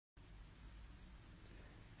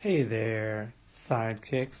Hey there,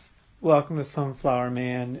 sidekicks. Welcome to Sunflower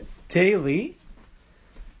Man Daily,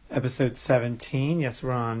 episode 17. Yes, we're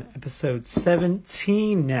on episode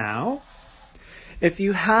 17 now. If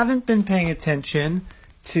you haven't been paying attention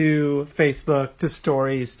to Facebook, to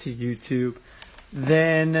stories, to YouTube,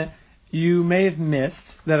 then you may have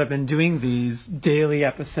missed that I've been doing these daily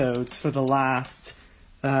episodes for the last,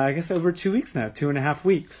 over 2 weeks now, 2.5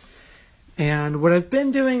 weeks. And what I've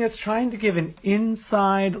been doing is trying to give an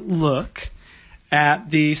inside look at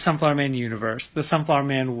the Sunflower Man universe, the Sunflower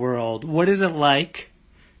Man world. What is it like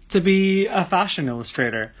to be a fashion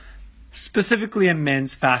illustrator, specifically a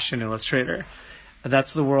men's fashion illustrator?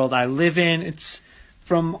 That's the world I live in. It's,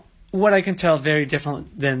 from what I can tell, very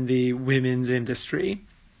different than the women's industry.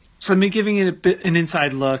 So I'm giving it an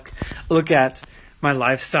inside look, a look at my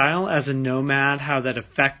lifestyle as a nomad, how that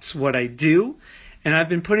affects what I do. And I've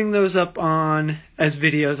been putting those up as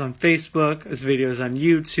videos on Facebook, as videos on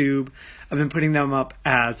YouTube. I've been putting them up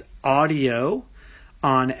as audio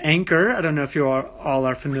on Anchor. I don't know if you all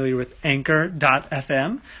are familiar with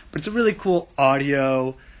Anchor.fm, but it's a really cool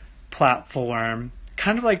audio platform,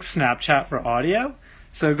 kind of like Snapchat for audio.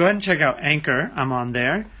 So go ahead and check out Anchor. I'm on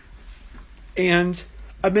there. And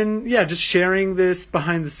I've been, just sharing this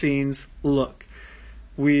behind the scenes look.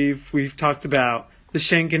 We've talked about the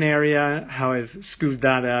Schenken area, how I've screwed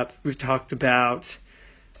that up. We've talked about,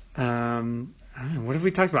 what have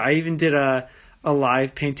we talked about? I even did a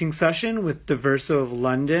live painting session with Diverso of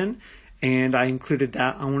London, and I included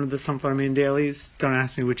that on one of the Sunflower Man dailies. Don't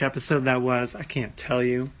ask me which episode that was. I can't tell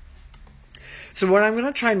you. So what I'm going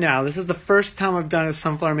to try now, this is the first time I've done a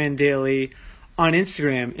Sunflower Man daily on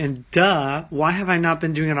Instagram, and why have I not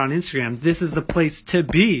been doing it on Instagram? This is the place to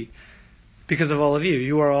be. Because of all of you.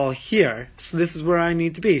 You are all here. So this is where I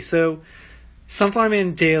need to be. So Sunflower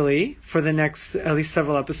Man Daily, for the next at least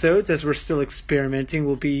several episodes, as we're still experimenting,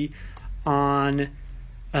 will be live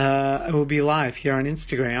here on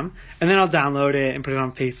Instagram. And then I'll download it and put it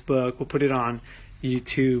on Facebook. We'll put it on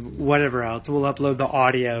YouTube, whatever else. We'll upload the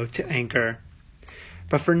audio to Anchor.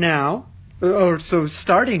 But for now,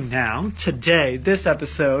 starting now, today, this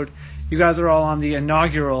episode, you guys are all on the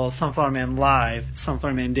inaugural Sunflower Man Live,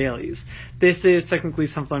 Sunflower Man Dailies. This is technically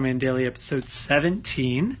Sunflower Man Daily episode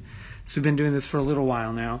 17. So we've been doing this for a little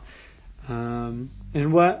while now. And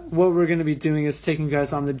what we're going to be doing is taking you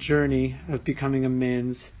guys on the journey of becoming a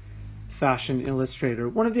men's fashion illustrator.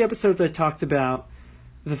 One of the episodes I talked about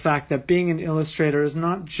the fact that being an illustrator is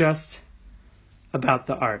not just about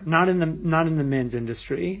the art. Not in the men's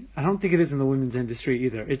industry. I don't think it is in the women's industry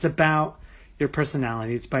either. It's about your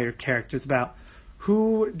personality. It's about your character. It's about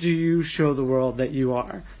who do you show the world that you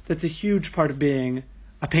are. That's a huge part of being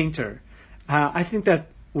a painter. I think that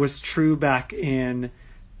was true back in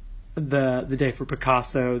the day for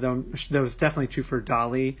Picasso. That was definitely true for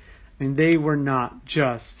Dali. I mean, they were not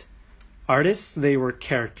just artists. They were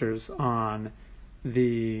characters on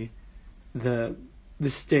the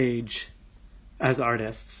stage as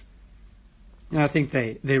artists. And I think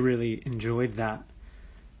they really enjoyed that.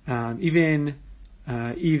 Even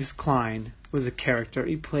Yves Klein was a character.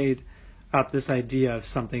 He played up this idea of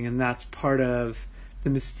something, and that's part of the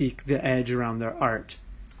mystique, the edge around their art.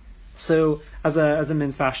 So as a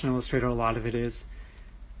men's fashion illustrator, a lot of it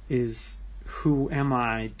is who am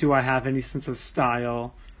I? Do I have any sense of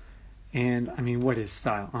style? And I mean, what is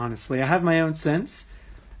style? Honestly, I have my own sense,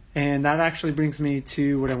 and that actually brings me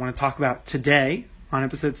to what I want to talk about today on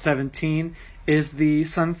episode 17 is the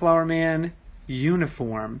Sunflower Man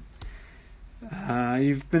uniform.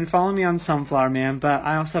 You've been following me on Sunflower Man, but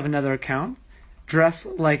I also have another account, Dress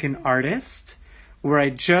Like an Artist, where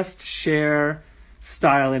I just share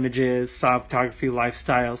style images, style photography,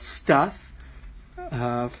 lifestyle stuff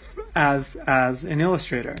as an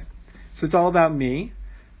illustrator. So it's all about me,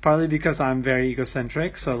 partly because I'm very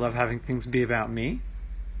egocentric, so I love having things be about me.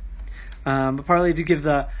 But partly to give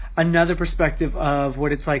another perspective of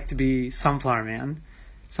what it's like to be Sunflower Man.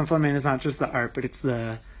 Sunflower Man is not just the art, but it's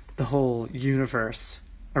the whole universe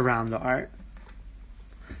around the art.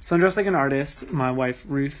 So I'm Dressed Like an Artist. My wife,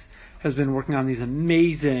 Ruth, has been working on these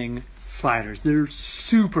amazing sliders. They're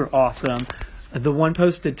super awesome. The one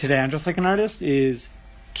posted today on Dressed Like an Artist is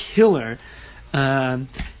killer. And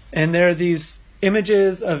there are these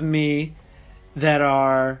images of me that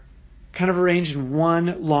are kind of arranged in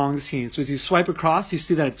one long scene. So as you swipe across, you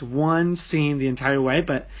see that it's one scene the entire way,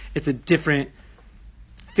 but it's a different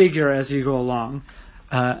figure as you go along.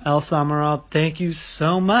 Elsa Amaral, thank you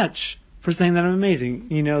so much for saying that I'm amazing.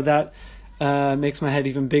 You know, that makes my head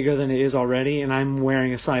even bigger than it is already, and I'm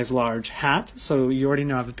wearing a size large hat, so you already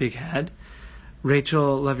know I have a big head.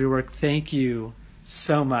 Rachel, love your work. Thank you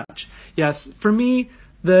so much. Yes, for me,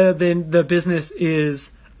 the business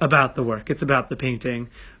is about the work. It's about the painting.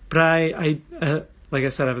 But I like I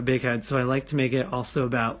said, I have a big head, so I like to make it also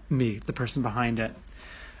about me, the person behind it.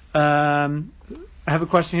 I have a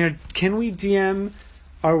question here. Can we DM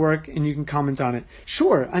our work and you can comment on it?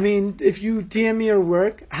 Sure. I mean, if you DM me your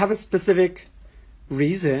work, have a specific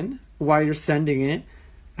reason why you're sending it.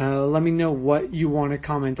 Let me know what you want to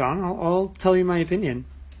comment on. I'll tell you my opinion.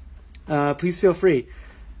 Please feel free.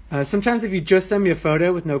 Sometimes if you just send me a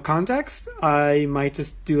photo with no context, I might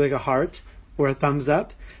just do like a heart or a thumbs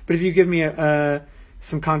up. But if you give me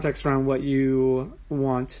some context around what you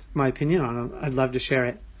want my opinion on, I'd love to share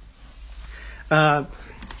it.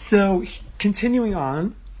 So continuing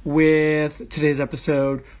on with today's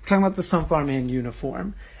episode, we're talking about the Sunflower Man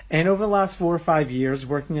uniform. And over the last 4 or 5 years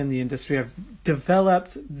working in the industry, I've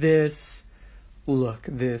developed this look,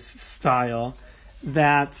 this style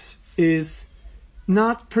that is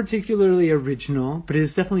not particularly original, but it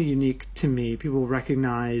is definitely unique to me. People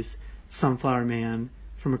recognize Sunflower Man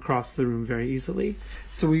from across the room very easily.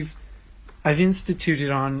 So I've instituted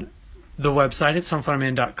on the website at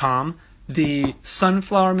sunflowerman.com the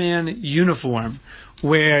Sunflower Man uniform,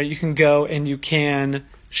 where you can go and you can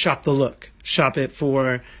shop the look. Shop it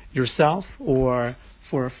for yourself or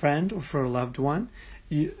for a friend or for a loved one.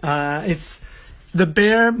 It's the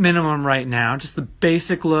bare minimum right now, just the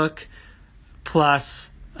basic look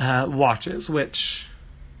plus watches, which,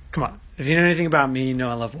 come on, if you know anything about me, you know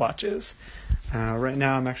I love watches. Right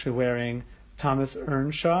now I'm actually wearing Thomas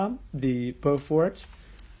Earnshaw, the Beaufort.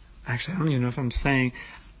 Actually, I don't even know if I'm saying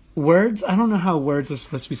words. I don't know how words are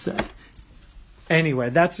supposed to be said. Anyway,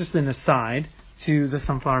 that's just an aside to the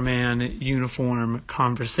Sunflower Man uniform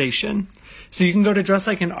conversation. So you can go to Dress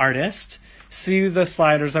Like an Artist, see the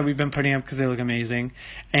sliders that we've been putting up because they look amazing.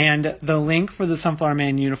 And the link for the Sunflower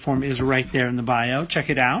Man uniform is right there in the bio. Check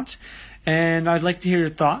it out. And I'd like to hear your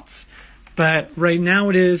thoughts. But right now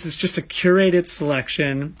it's just a curated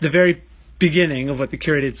selection, the very beginning of what the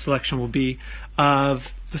curated selection will be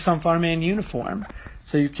of the Sunflower Man uniform.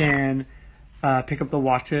 So you can pick up the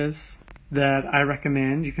watches that I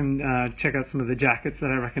recommend. You can check out some of the jackets that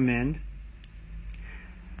I recommend.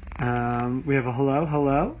 We have a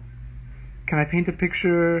hello. Can I paint a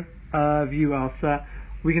picture of you, Elsa?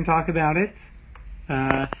 We can talk about it.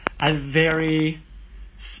 I have very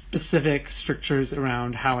specific strictures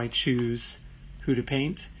around how I choose who to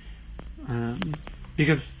paint.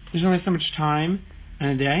 Because there's only so much time in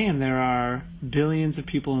a day, and there are billions of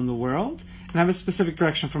people in the world, and I have a specific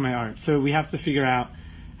direction for my art. So we have to figure out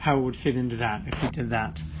how it would fit into that if we did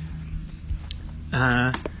that.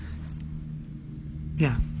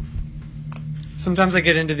 Yeah. Sometimes I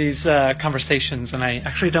get into these conversations and I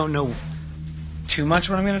actually don't know too much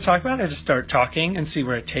what I'm going to talk about. I just start talking and see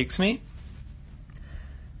where it takes me.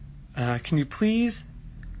 Can you please...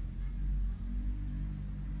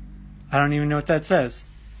 I don't even know what that says.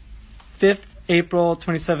 5th April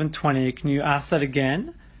 2720. Can you ask that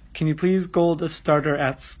again? Can you please gold a starter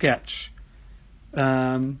at Sketch?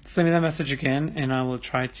 Send me that message again and I will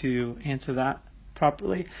try to answer that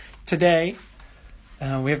properly. Today,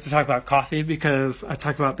 we have to talk about coffee because I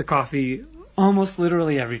talk about the coffee almost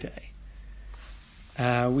literally every day.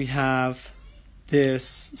 We have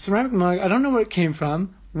this ceramic mug. I don't know where it came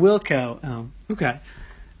from. Wilco. Oh, okay.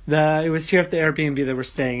 It was here at the Airbnb that we're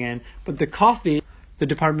staying in. But the coffee, the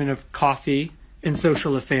Department of Coffee and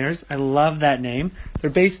Social Affairs, I love that name. They're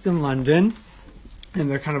based in London and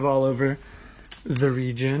they're kind of all over the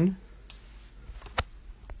region.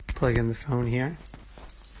 Plug in the phone here.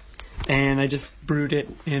 And I just brewed it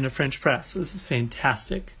in a French press. This is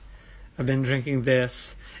fantastic. I've been drinking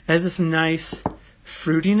this. It has this nice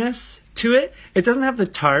fruitiness to it. It doesn't have the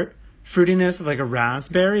tart fruitiness of like a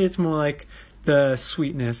raspberry. It's more like the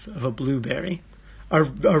sweetness of a blueberry. Or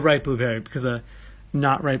a ripe blueberry, because a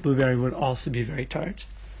not ripe blueberry would also be very tart.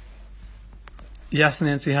 Yes,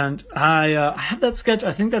 Nancy Hunt. I have that sketch.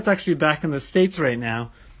 I think that's actually back in the States right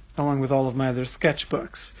now, along with all of my other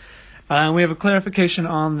sketchbooks. We have a clarification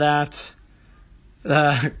on that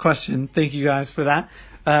question. Thank you guys for that.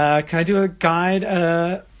 Can I do a guide,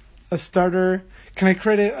 a starter? Can I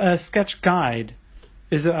create a sketch guide?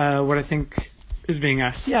 Is what I think is being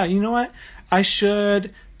asked. Yeah, you know what? I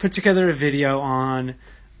should put together a video on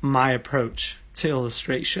my approach to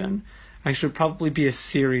illustration. I should probably be a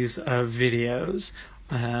series of videos.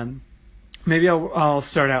 Maybe I'll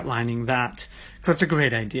start outlining that, because that's a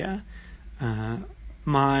great idea.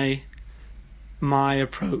 My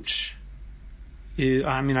approach is,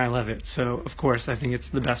 I mean, I love it. So, of course, I think it's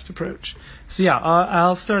the best approach. So, yeah,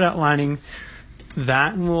 I'll start outlining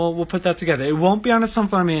that, and we'll put that together. It won't be on a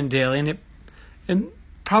Sunflower Man Daily, and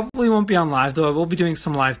Probably won't be on live, though I will be doing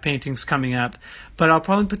some live paintings coming up. But I'll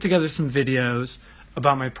probably put together some videos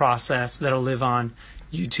about my process that'll live on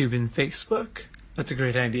YouTube and Facebook. That's a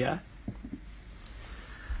great idea.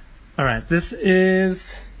 All right, this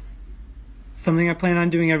is something I plan on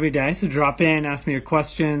doing every day. So drop in, ask me your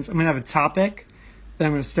questions. I'm going to have a topic that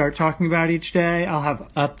I'm going to start talking about each day. I'll have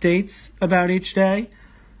updates about each day.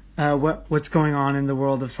 What's going on in the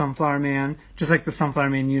world of Sunflower Man, just like the Sunflower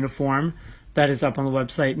Man uniform that is up on the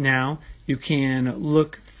website now. You can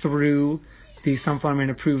look through the Sunflower Man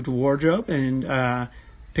approved wardrobe and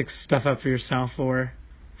pick stuff up for yourself or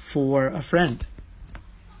for a friend.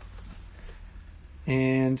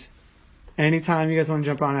 And anytime you guys want to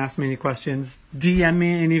jump on and ask me any questions, DM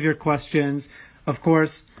me any of your questions. Of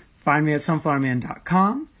course, find me at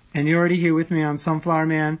sunflowerman.com. And you're already here with me on Sunflower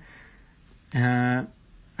Man.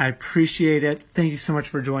 I appreciate it. Thank you so much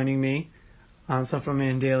for joining me on Sunflower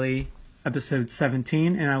Man Daily, episode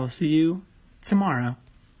 17. And I will see you tomorrow.